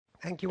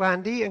Thank you,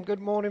 and good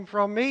morning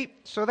from me.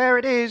 So there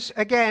it is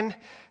again.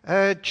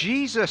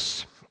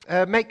 Jesus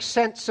makes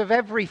sense of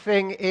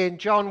everything in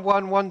John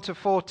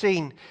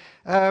 1:1-14.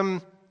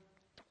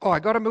 I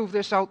got to move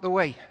this out the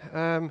way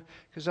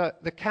because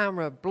the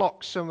camera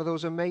blocks some of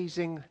those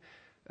amazing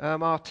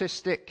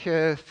artistic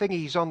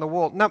thingies on the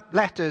wall. No,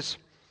 letters.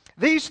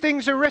 These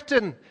things are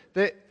written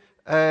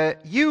that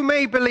you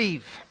may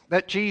believe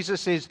that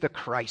Jesus is the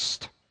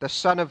Christ, the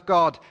Son of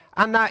God,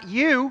 and that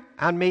you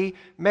and me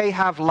may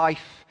have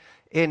life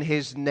in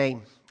his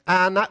name.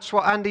 And that's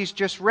what Andy's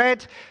just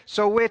read.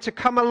 So we're to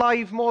come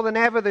alive more than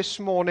ever this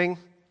morning,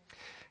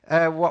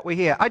 what we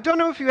hear. I don't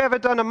know if you've ever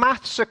done a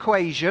maths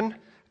equation,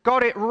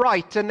 got it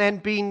right, and then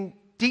been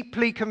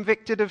deeply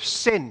convicted of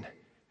sin.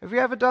 Have you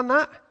ever done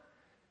that?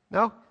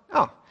 No?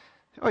 Oh.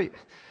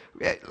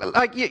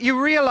 Like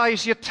you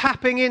realize you're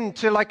tapping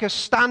into like a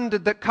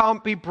standard that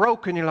can't be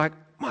broken. You're like,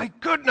 my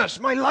goodness,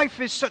 my life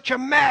is such a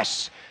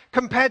mess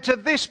compared to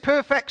this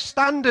perfect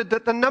standard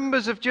that the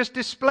numbers have just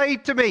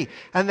displayed to me.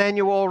 And then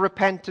you all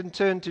repent and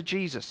turn to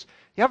Jesus.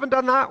 You haven't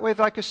done that with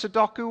like a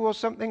Sudoku or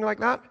something like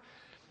that?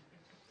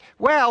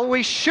 Well,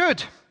 we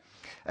should.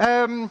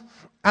 And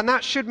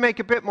that should make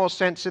a bit more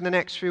sense in the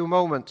next few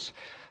moments.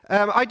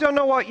 I don't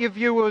know what your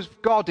view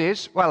of God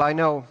is. Well, I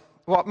know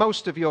what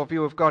most of your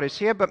view of God is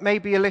here, but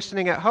maybe you're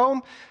listening at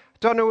home.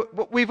 Don't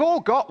know. We've all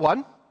got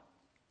one.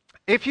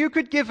 If you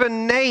could give a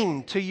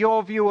name to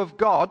your view of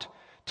God,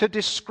 to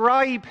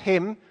describe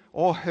him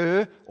or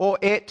her or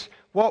it,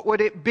 what would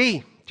it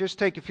be? Just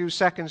take a few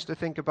seconds to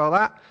think about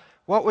that.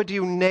 What would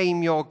you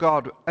name your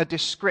God? A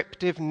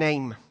descriptive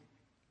name.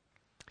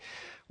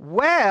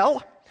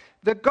 Well,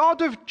 the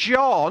God of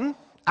John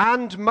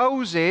and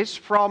Moses,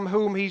 from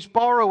whom he's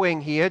borrowing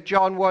here,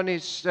 John 1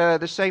 is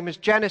the same as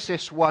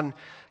Genesis 1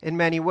 in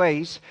many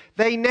ways,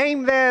 they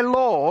name their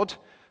Lord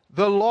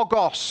the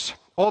Logos,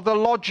 or the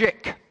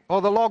logic,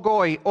 or the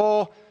logoi,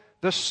 or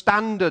the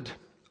standard,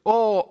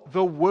 or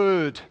the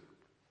word,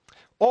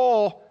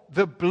 or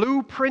the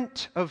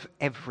blueprint of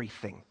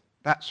everything.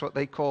 That's what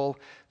they call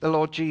the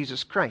Lord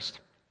Jesus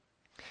Christ.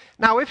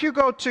 Now, if you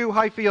go to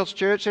Highfields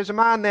Church, there's a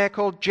man there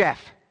called Jeff,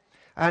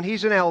 and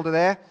he's an elder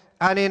there.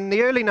 And in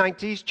the early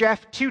 90s,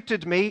 Jeff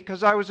tutored me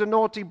because I was a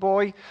naughty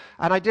boy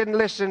and I didn't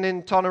listen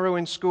in Tonaroo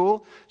in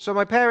school. So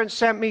my parents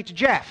sent me to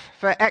Jeff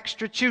for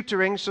extra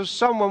tutoring so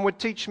someone would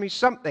teach me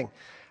something.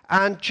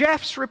 And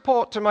Jeff's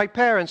report to my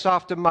parents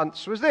after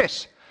months was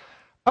this: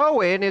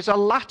 Owen is a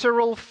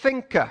lateral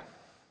thinker,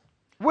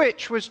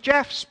 which was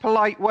Jeff's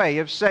polite way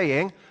of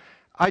saying,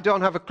 I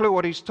don't have a clue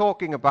what he's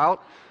talking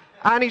about,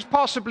 and he's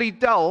possibly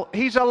dull.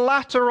 He's a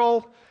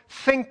lateral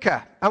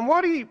thinker. And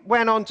what he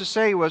went on to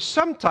say was,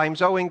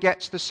 sometimes Owen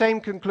gets the same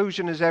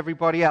conclusion as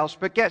everybody else,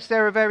 but gets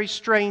there a very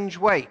strange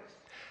way.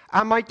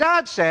 And my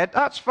dad said,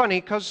 that's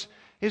funny, because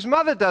his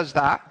mother does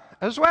that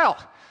as well.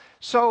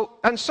 So,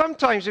 and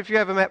sometimes, if you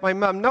ever met my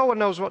mum, no one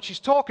knows what she's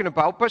talking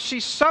about, but she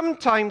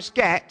sometimes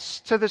gets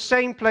to the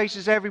same place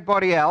as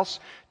everybody else,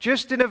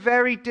 just in a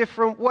very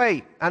different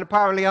way. And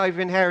apparently I've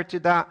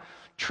inherited that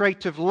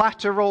trait of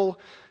lateral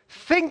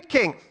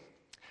thinking.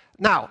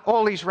 Now,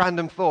 all these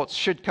random thoughts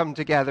should come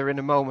together in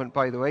a moment,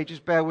 by the way.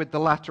 Just bear with the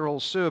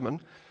lateral sermon.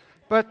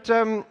 But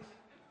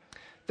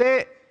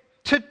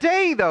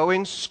today, though,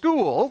 in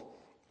school,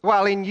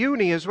 well, in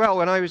uni as well,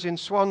 when I was in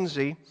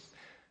Swansea,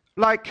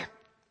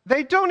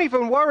 they don't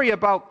even worry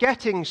about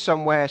getting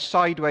somewhere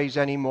sideways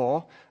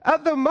anymore.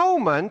 At the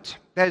moment,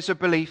 there's a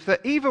belief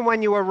that even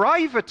when you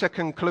arrive at a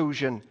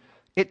conclusion,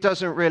 it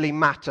doesn't really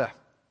matter,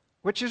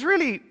 which is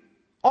really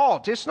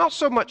odd. It's not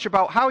so much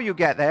about how you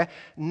get there.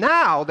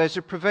 Now there's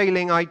a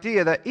prevailing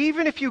idea that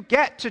even if you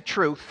get to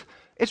truth,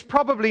 it's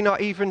probably not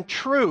even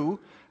true,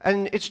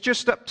 and it's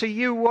just up to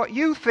you what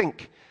you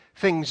think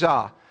things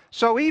are.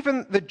 So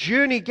even the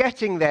journey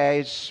getting there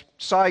is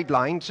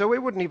sidelined, so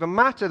it wouldn't even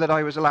matter that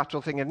I was a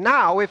lateral thinker.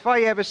 Now, if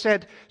I ever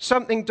said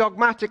something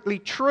dogmatically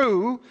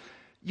true,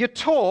 you're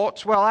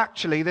taught, well,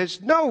 actually,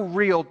 there's no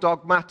real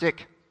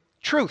dogmatic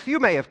truth. You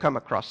may have come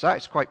across that.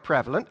 It's quite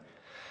prevalent.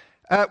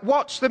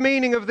 What's the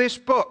meaning of this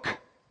book?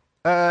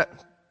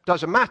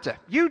 Doesn't matter.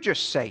 You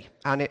just say,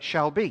 and it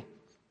shall be.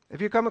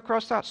 Have you come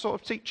across that sort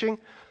of teaching?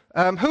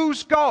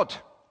 Who's God?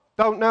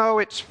 Don't know.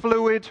 It's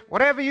fluid.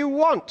 Whatever you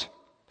want.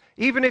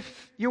 Even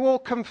if you all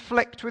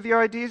conflict with your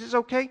ideas, it's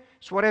okay.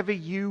 It's whatever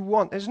you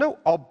want. There's no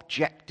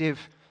objective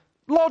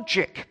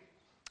logic.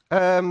 Who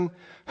am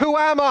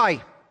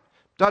I?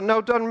 Don't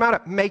know, doesn't matter.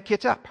 Make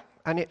it up,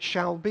 and it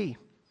shall be.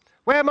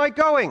 Where am I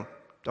going?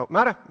 Don't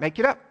matter. Make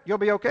it up. You'll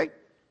be okay.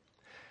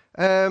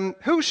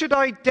 Who should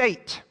I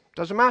date?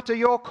 Doesn't matter,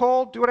 your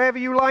call, do whatever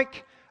you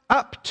like,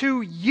 up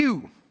to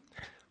you.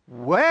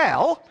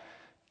 Well,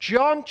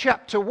 John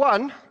chapter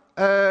 1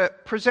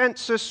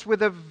 presents us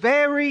with a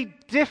very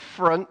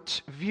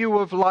different view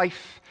of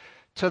life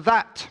to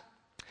that.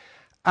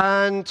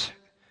 And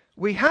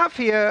we have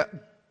here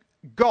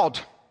God,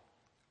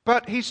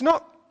 but he's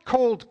not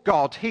called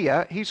God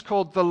here, he's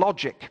called the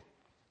logic.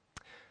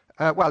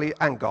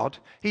 And God.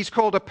 He's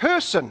called a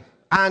person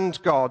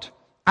and God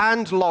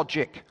and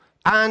logic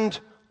and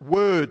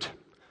word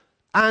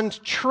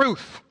and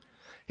truth.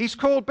 He's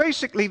called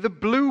basically the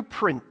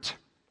blueprint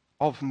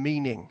of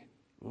meaning,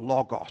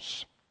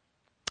 logos.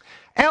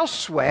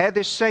 Elsewhere,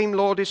 this same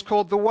Lord is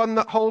called the one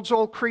that holds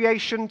all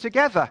creation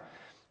together,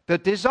 the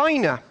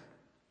designer.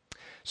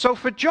 So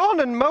for John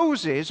and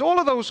Moses, all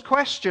of those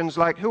questions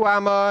like, who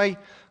am I?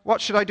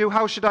 What should I do?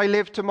 How should I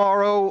live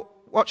tomorrow?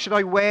 What should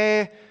I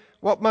wear?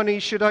 What money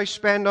should I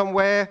spend on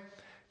where?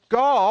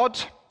 God,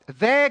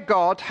 their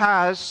God,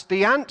 has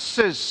the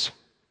answers.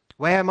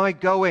 Where am I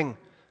going?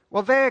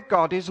 Well, their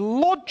God is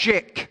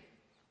logic.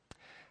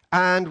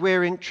 And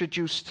we're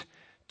introduced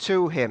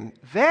to him.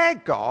 Their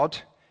God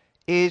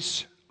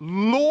is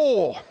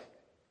law,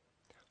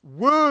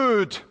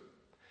 word,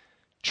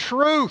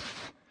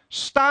 truth,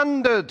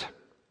 standard.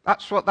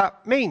 That's what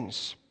that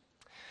means.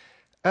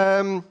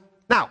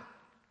 Now,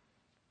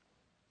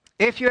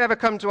 if you ever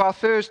come to our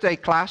Thursday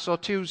class or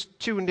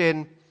tuned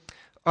in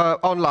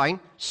online,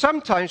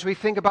 sometimes we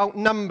think about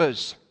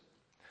numbers,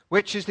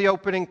 which is the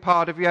opening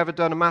part. Have you ever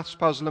done a maths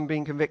puzzle and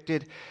been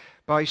convicted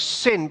by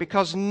sin?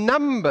 Because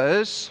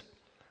numbers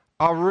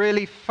are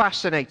really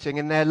fascinating,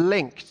 and they're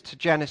linked to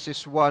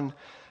Genesis 1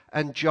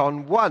 and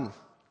John 1.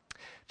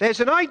 There's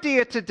an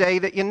idea today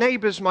that your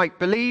neighbors might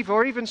believe,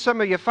 or even some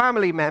of your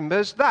family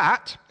members,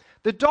 that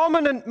the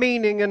dominant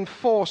meaning and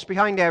force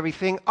behind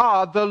everything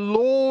are the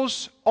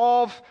laws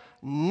of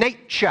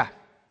nature.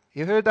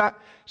 You heard that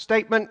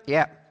statement?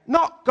 Yeah.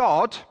 Not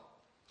God.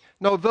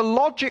 No, the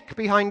logic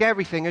behind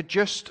everything are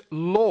just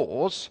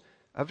laws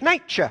of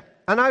nature.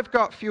 And I've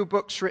got a few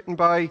books written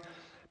by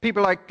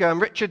people like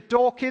Richard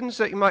Dawkins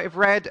that you might have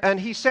read, and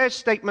he says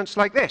statements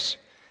like this: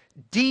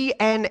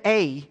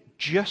 DNA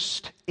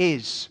just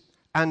is,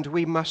 and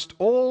we must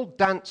all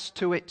dance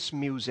to its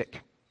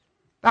music.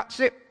 That's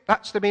it.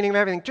 That's the meaning of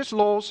everything. Just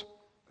laws,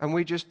 and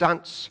we just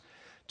dance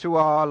to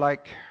our,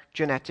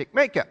 genetic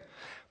makeup.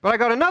 But I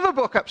got another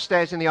book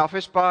upstairs in the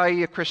office by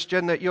a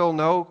Christian that you'll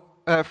know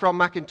from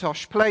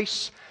Macintosh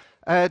Place,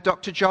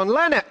 Dr. John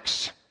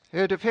Lennox.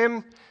 Heard of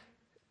him?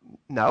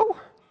 No?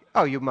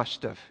 Oh, you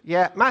must have.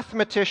 Yeah,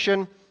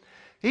 mathematician.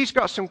 He's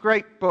got some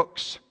great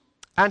books,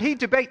 and he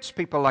debates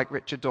people like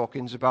Richard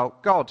Dawkins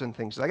about God and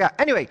things like that.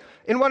 Anyway,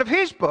 in one of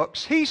his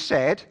books, he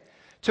said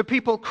to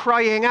people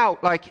crying out,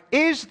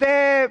 is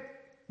there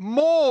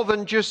more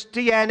than just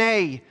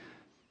DNA?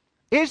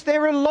 Is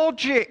there a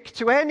logic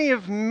to any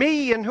of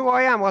me and who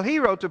I am? Well, he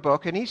wrote a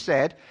book, and he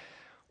said,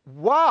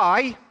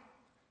 why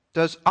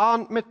does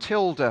Aunt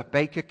Matilda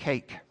bake a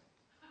cake?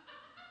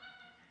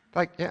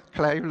 Yeah,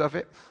 Claire, you love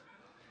it.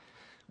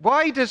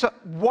 Why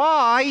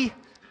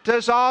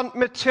does Aunt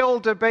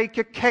Matilda bake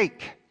a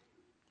cake?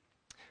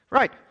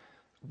 Right.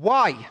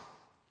 Why?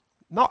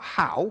 Not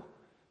how,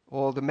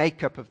 or the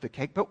makeup of the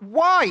cake, but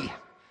why?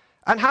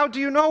 And how do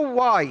you know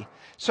why?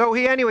 So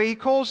he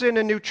calls in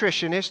a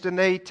nutritionist, and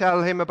they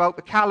tell him about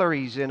the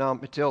calories in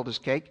Aunt Matilda's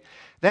cake.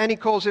 Then he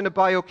calls in a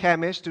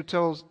biochemist who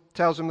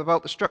tells him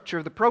about the structure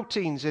of the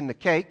proteins in the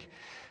cake.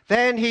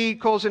 Then he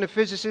calls in a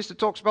physicist that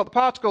talks about the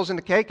particles in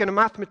the cake, and a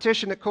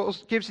mathematician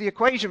that gives the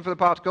equation for the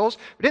particles.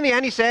 But in the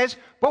end he says,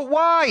 but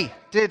why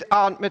did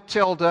Aunt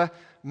Matilda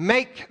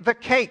make the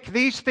cake?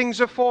 These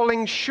things are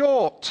falling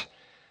short.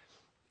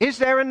 Is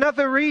there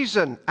another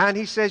reason? And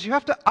he says, you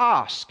have to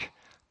ask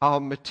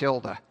Aunt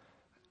Matilda.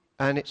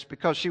 And it's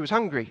because she was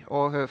hungry,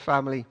 or her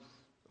family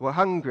were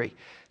hungry.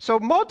 So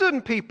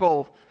modern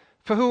people,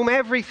 for whom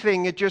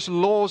everything are just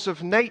laws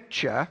of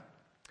nature,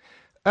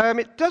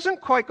 it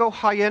doesn't quite go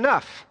high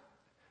enough.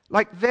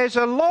 There's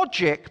a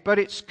logic, but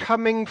it's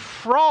coming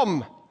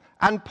from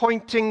and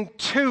pointing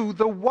to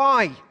the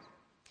why.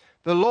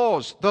 The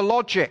laws, the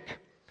logic.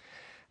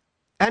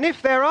 And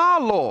if there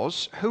are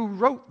laws, who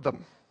wrote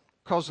them?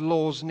 Because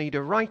laws need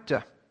a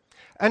writer.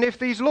 And if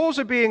these laws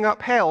are being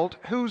upheld,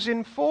 who's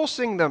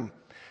enforcing them?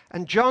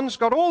 And John's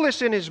got all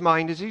this in his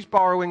mind as he's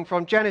borrowing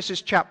from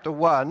Genesis chapter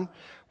 1,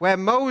 where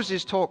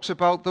Moses talks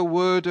about the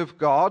word of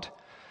God.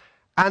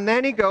 And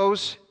then he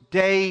goes,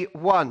 day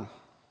 1,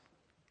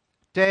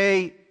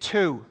 day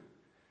 2,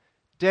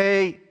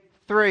 day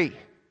 3.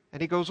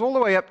 And he goes all the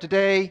way up to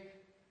day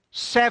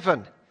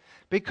 7.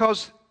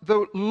 Because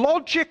the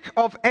logic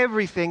of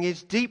everything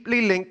is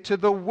deeply linked to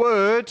the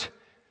word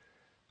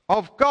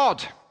of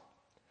God.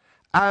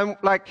 And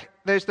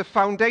there's the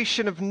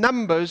foundation of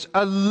numbers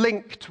are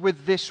linked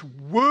with this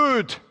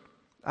word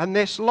and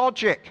this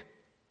logic.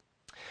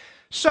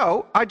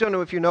 So, I don't know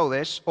if you know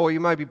this, or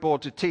you might be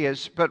bored to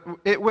tears, but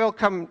it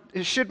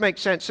should make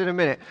sense in a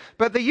minute.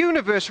 But the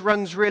universe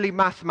runs really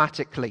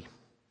mathematically.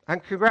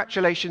 And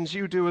congratulations,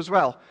 you do as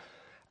well.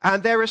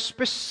 And there are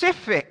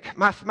specific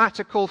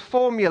mathematical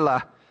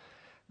formula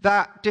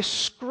that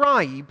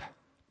describe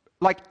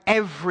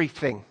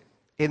everything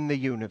in the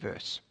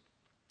universe.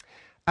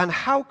 And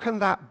how can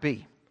that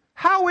be?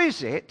 How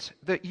is it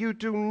that you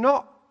do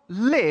not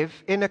live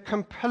in a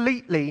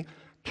completely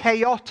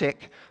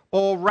chaotic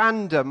or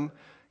random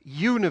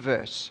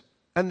universe?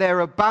 And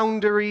there are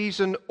boundaries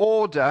and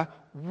order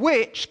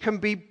which can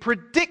be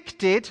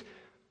predicted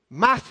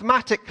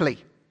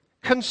mathematically,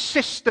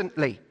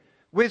 consistently,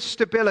 with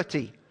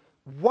stability.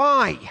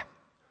 Why?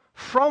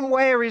 From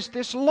where is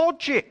this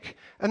logic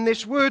and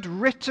this word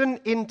written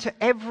into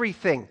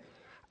everything?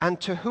 And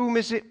to whom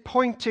is it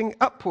pointing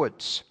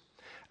upwards?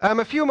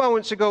 A few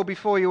moments ago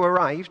before you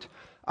arrived,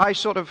 I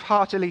sort of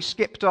heartily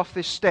skipped off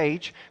this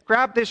stage,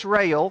 grabbed this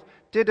rail,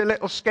 did a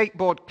little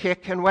skateboard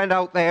kick, and went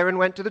out there and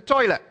went to the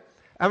toilet.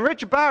 And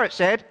Richard Barrett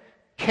said,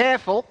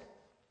 "Careful."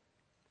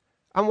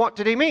 And what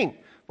did he mean?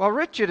 Well,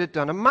 Richard had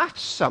done a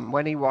maths sum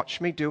when he watched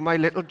me do my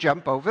little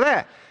jump over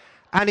there.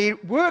 And he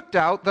worked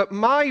out that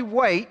my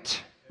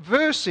weight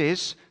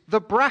versus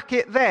the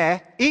bracket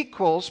there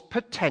equals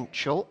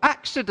potential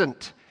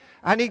accident.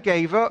 And he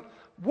gave a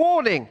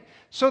warning.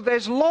 So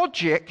there's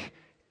logic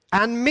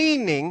and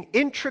meaning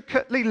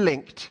intricately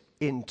linked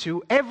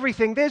into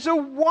everything. There's a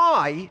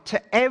why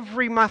to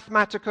every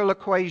mathematical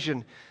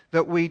equation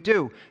that we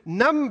do.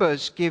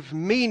 Numbers give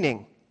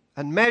meaning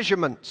and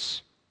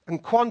measurements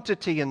and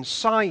quantity and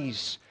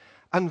size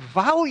and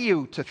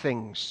value to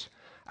things,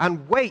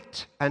 and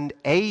weight and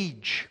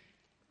age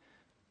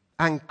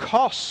and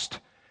cost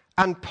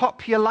and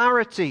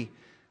popularity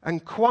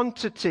and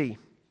quantity.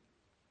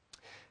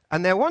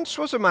 And there once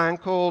was a man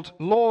called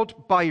Lord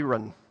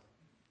Byron.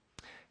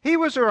 He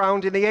was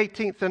around in the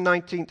 18th and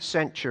 19th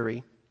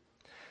century,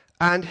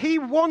 and he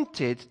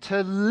wanted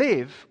to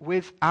live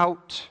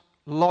without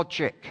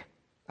logic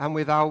and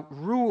without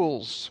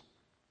rules.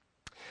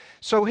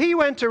 So he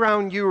went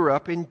around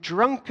Europe in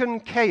drunken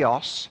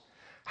chaos,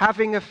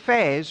 having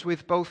affairs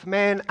with both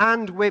men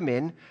and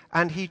women,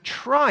 and he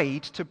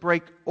tried to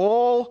break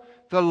all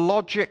the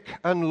logic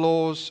and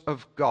laws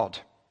of God.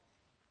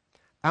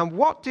 And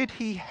what did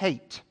he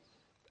hate?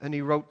 And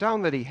he wrote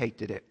down that he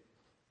hated it.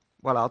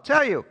 Well, I'll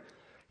tell you.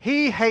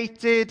 He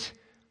hated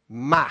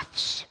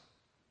maths,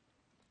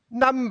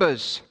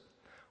 numbers.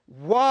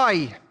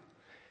 Why?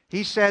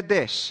 He said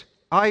this: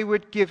 "I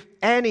would give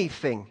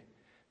anything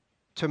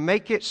to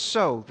make it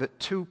so that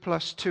 2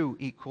 + 2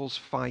 =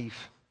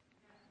 5.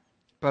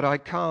 But I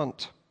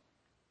can't."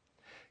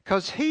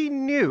 Because he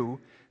knew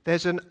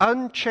there's an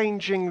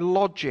unchanging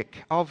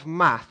logic of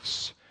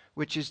maths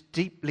which is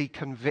deeply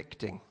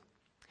convicting.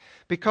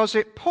 Because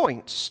it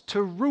points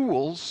to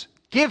rules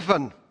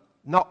given,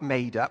 not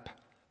made up,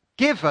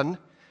 given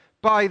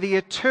by the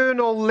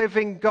eternal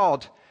living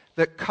God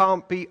that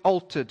can't be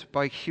altered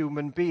by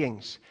human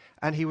beings.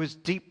 And he was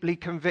deeply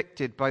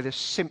convicted by the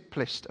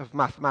simplest of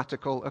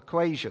mathematical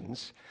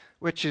equations,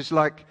 which is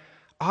like,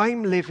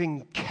 I'm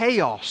living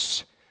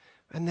chaos,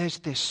 and there's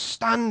this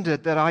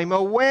standard that I'm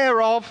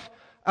aware of,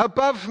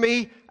 above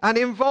me, and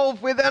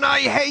involved with, and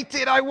I hate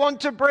it. I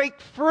want to break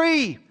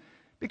free.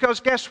 Because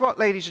guess what,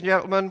 ladies and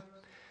gentlemen?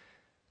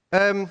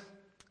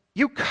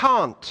 You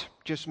can't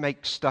just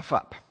make stuff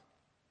up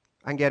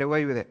and get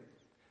away with it.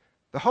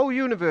 The whole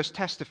universe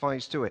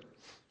testifies to it.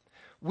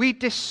 We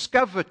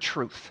discover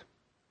truth.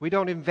 We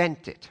don't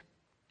invent it.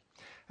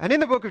 And in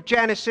the book of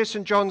Genesis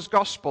and John's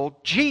Gospel,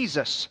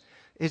 Jesus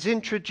is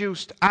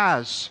introduced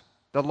as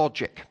the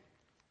logic,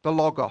 the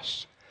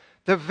logos,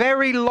 the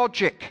very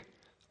logic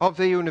of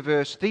the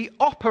universe, the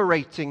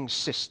operating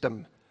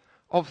system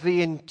of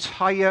the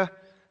entire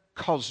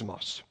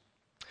cosmos,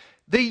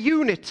 the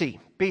unity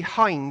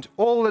behind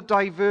all the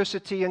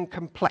diversity and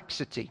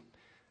complexity,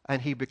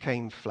 and he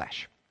became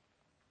flesh.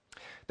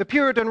 The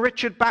Puritan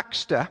Richard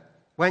Baxter,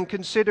 when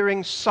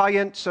considering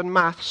science and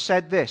maths,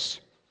 said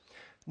this: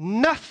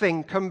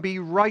 "Nothing can be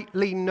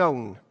rightly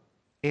known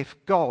if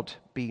God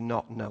be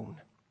not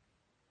known.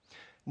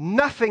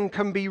 Nothing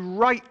can be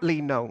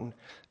rightly known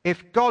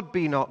if God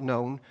be not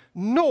known,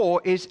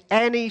 nor is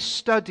any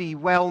study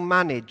well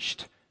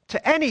managed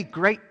to any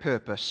great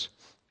purpose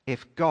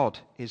if God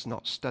is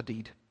not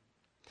studied.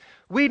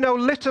 We know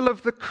little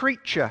of the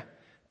creature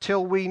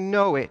till we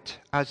know it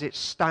as it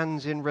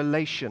stands in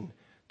relation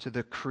to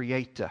the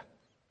Creator,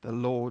 the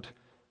Lord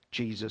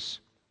Jesus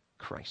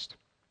Christ."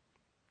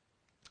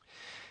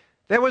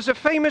 There was a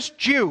famous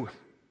Jew.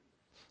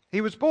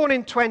 He was born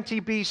in 20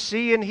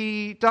 BC and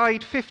he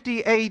died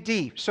 50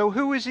 AD. So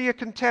who is he a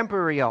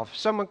contemporary of?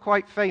 Someone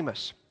quite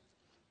famous.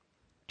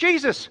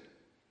 Jesus.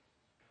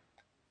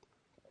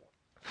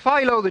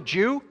 Philo the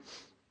Jew.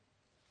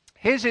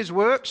 Here's his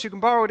works. You can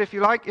borrow it if you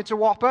like. It's a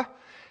whopper.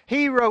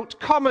 He wrote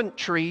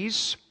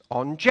commentaries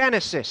on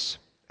Genesis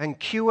and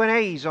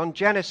Q&As on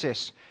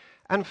Genesis.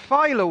 And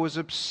Philo was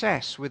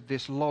obsessed with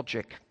this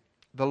logic,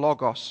 the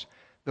logos,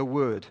 the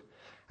word.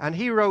 And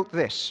he wrote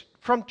this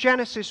from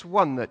Genesis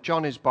 1 that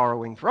John is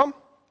borrowing from.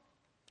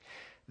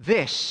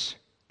 This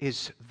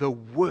is the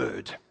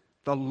word,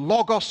 the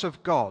logos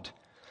of God.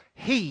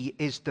 He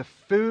is the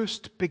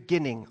first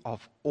beginning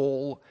of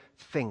all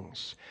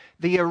things,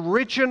 the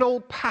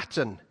original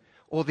pattern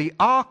or the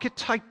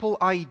archetypal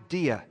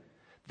idea,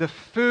 the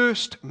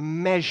first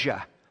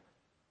measure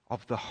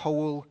of the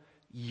whole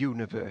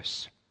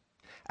universe.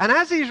 And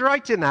as he's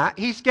writing that,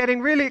 he's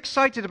getting really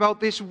excited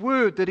about this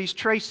word that he's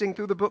tracing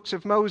through the books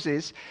of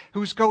Moses,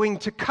 who's going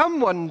to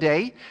come one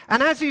day.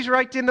 And as he's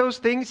writing those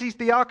things, he's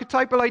the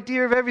archetypal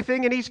idea of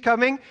everything, and he's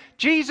coming.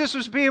 Jesus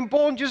was being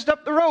born just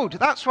up the road.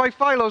 That's why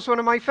Philo's one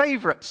of my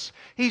favorites.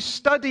 He's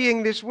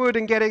studying this word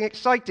and getting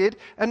excited,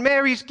 and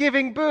Mary's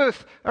giving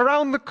birth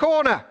around the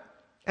corner.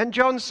 And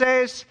John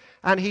says,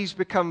 and he's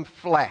become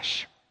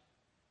flesh.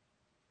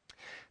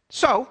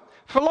 So,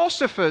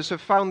 philosophers have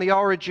found the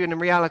origin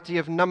and reality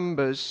of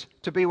numbers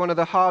to be one of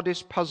the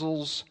hardest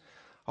puzzles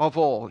of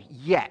all.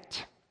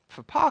 Yet,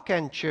 for Park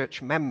End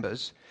Church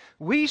members,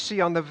 we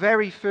see on the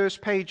very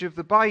first page of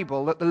the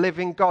Bible that the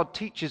living God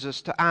teaches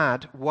us to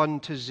add 1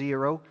 to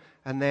 0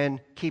 and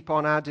then keep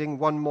on adding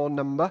one more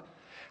number.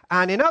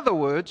 And in other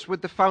words,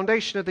 with the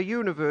foundation of the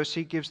universe,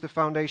 he gives the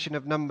foundation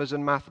of numbers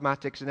and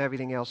mathematics and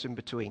everything else in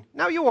between.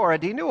 Now, you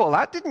already knew all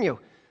that, didn't you?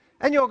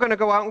 And you're going to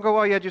go out and go,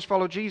 oh yeah, just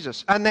follow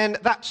Jesus. And then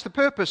that's the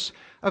purpose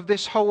of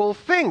this whole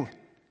thing.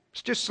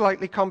 It's just a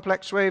slightly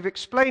complex way of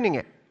explaining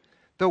it.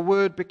 The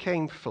Word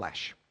became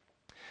flesh.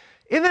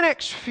 In the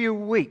next few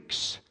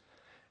weeks,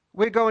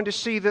 we're going to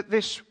see that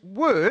this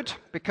Word,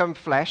 become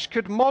flesh,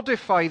 could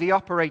modify the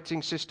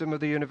operating system of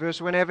the universe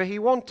whenever he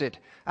wanted.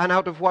 And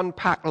out of one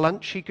packed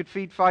lunch, he could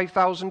feed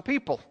 5,000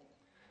 people.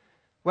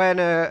 When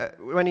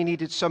he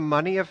needed some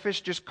money, a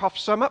fish just coughed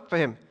some up for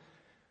him.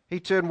 He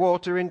turned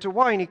water into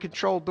wine. He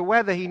controlled the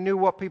weather. He knew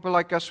what people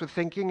like us were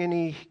thinking, and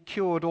he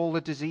cured all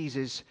the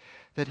diseases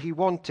that he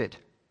wanted.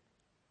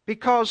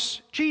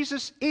 Because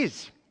Jesus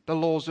is the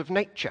laws of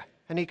nature,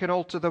 and he can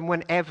alter them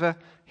whenever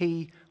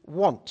he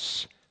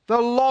wants. The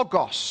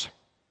Logos,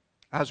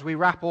 as we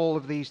wrap all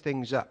of these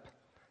things up,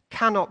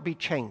 cannot be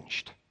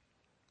changed.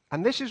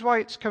 And this is why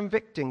it's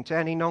convicting to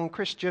any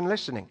non-Christian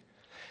listening.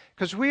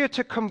 Because we are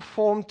to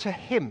conform to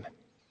him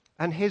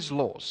and his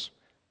laws.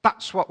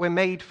 That's what we're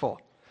made for.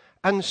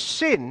 And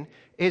sin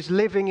is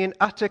living in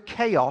utter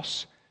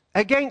chaos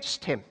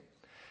against him.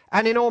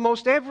 And in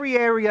almost every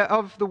area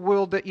of the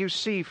world that you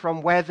see,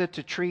 from weather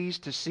to trees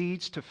to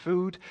seeds to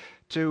food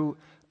to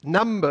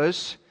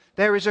numbers,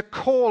 there is a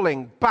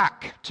calling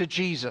back to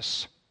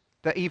Jesus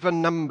that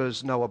even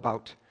numbers know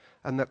about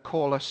and that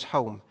call us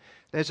home.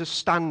 There's a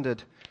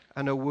standard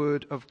and a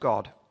word of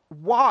God.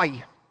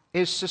 Why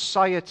is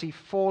society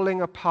falling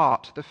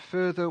apart the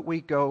further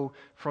we go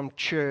from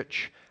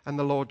church and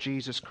the Lord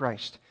Jesus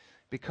Christ?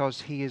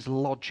 Because he is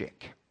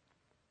logic.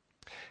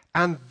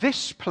 And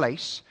this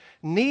place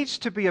needs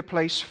to be a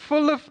place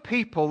full of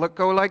people that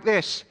go like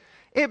this.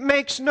 It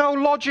makes no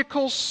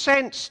logical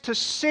sense to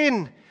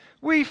sin.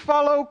 We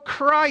follow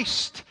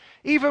Christ,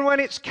 even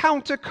when it's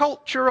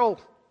countercultural.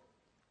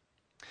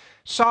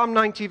 Psalm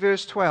 90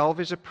 verse 12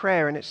 is a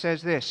prayer, and it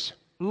says this: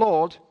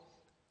 Lord,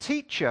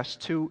 teach us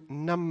to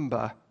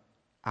number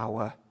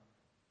our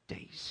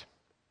days.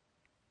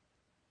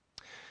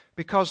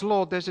 Because,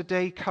 Lord, there's a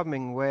day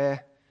coming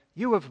where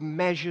you have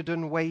measured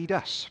and weighed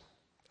us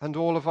and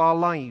all of our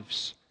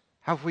lives.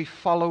 Have we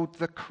followed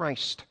the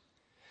Christ?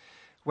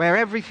 Where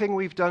everything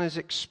we've done is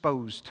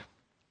exposed.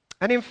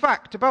 And in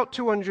fact, about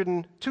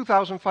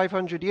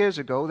 2,500 years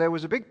ago, there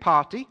was a big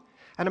party,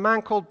 and a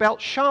man called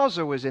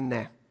Belshazzar was in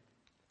there.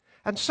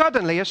 And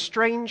suddenly a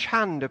strange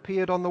hand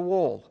appeared on the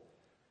wall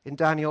in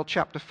Daniel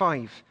chapter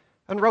 5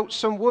 and wrote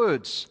some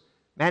words,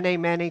 Mene,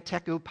 Mene,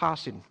 Tekel,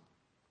 Parsin,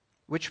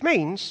 which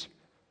means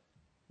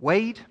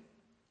weighed,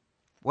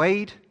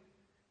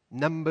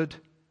 numbered,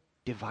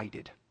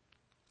 divided.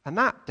 And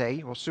that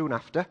day, or soon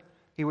after,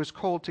 he was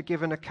called to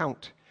give an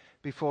account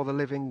before the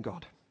living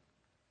God.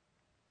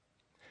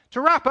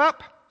 To wrap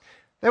up,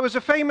 there was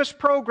a famous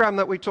program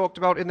that we talked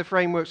about in the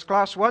frameworks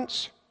class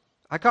once.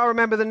 I can't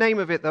remember the name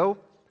of it though.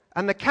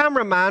 And the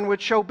cameraman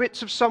would show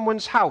bits of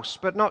someone's house,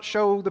 but not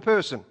show the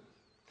person.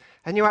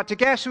 And you had to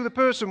guess who the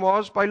person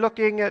was by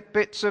looking at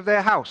bits of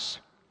their house.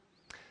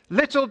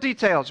 Little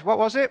details. What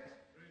was it?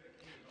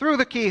 Through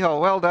the keyhole.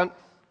 Well done.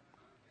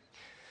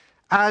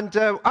 And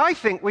I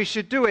think we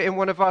should do it in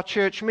one of our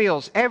church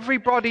meals.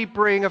 Everybody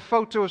bring a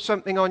photo of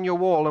something on your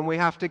wall, and we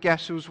have to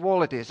guess whose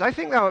wall it is. I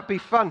think that would be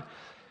fun.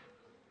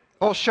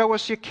 Or show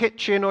us your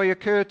kitchen or your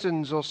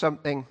curtains or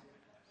something.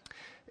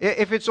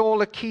 If it's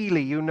all a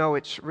Keeley, you know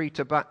it's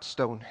Rita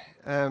Batstone.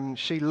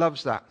 She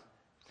loves that.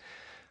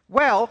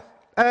 Well,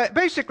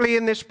 basically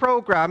in this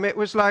program, it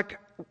was like,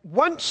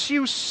 once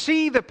you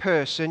see the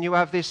person, you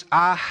have this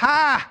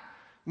aha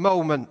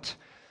moment.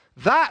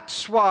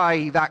 That's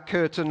why that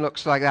curtain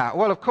looks like that.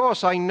 Well, of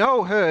course, I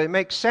know her. It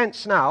makes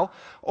sense now.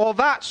 Or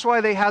that's why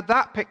they had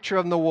that picture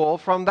on the wall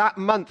from that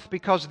month,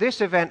 because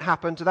this event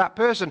happened to that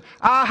person.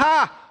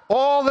 Aha!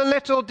 All the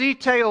little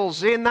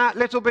details in that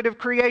little bit of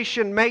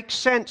creation make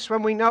sense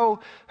when we know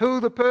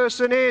who the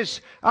person is.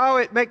 Oh,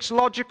 it makes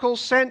logical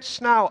sense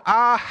now.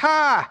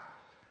 Aha!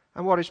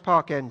 And what is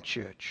Park End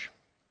Church?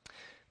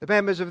 The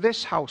members of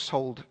this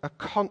household are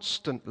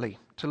constantly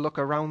to look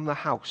around the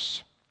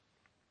house.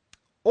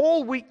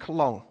 All week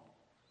long,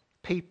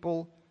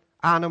 people,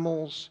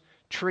 animals,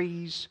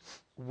 trees,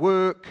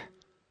 work.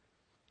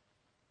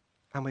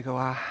 And we go,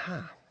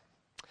 aha,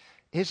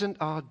 isn't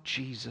our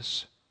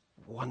Jesus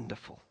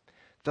wonderful?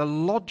 the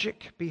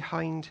logic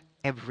behind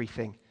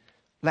everything.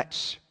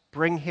 Let's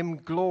bring him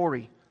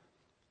glory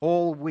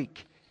all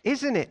week.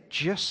 Isn't it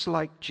just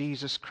like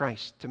Jesus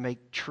Christ to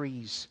make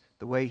trees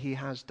the way he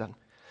has done?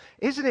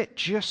 Isn't it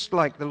just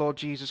like the Lord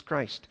Jesus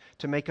Christ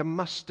to make a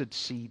mustard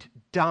seed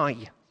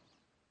die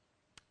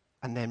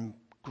and then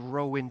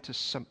grow into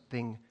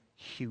something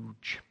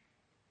huge?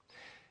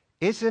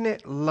 Isn't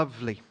it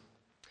lovely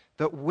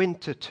that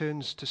winter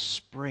turns to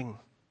spring?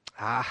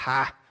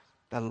 Aha,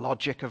 the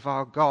logic of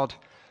our God.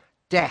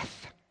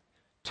 Death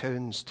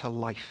turns to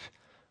life,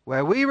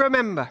 where we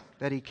remember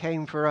that he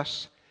came for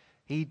us,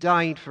 he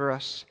died for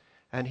us,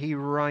 and he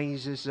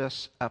rises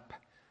us up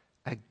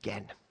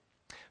again.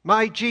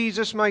 My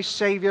Jesus, my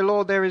Savior,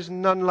 Lord, there is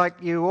none like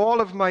you.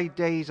 All of my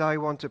days I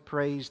want to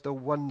praise the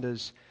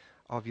wonders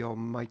of your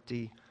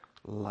mighty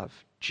love.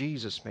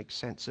 Jesus makes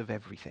sense of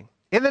everything.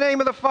 In the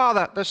name of the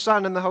Father, the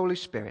Son, and the Holy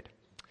Spirit.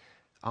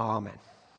 Amen.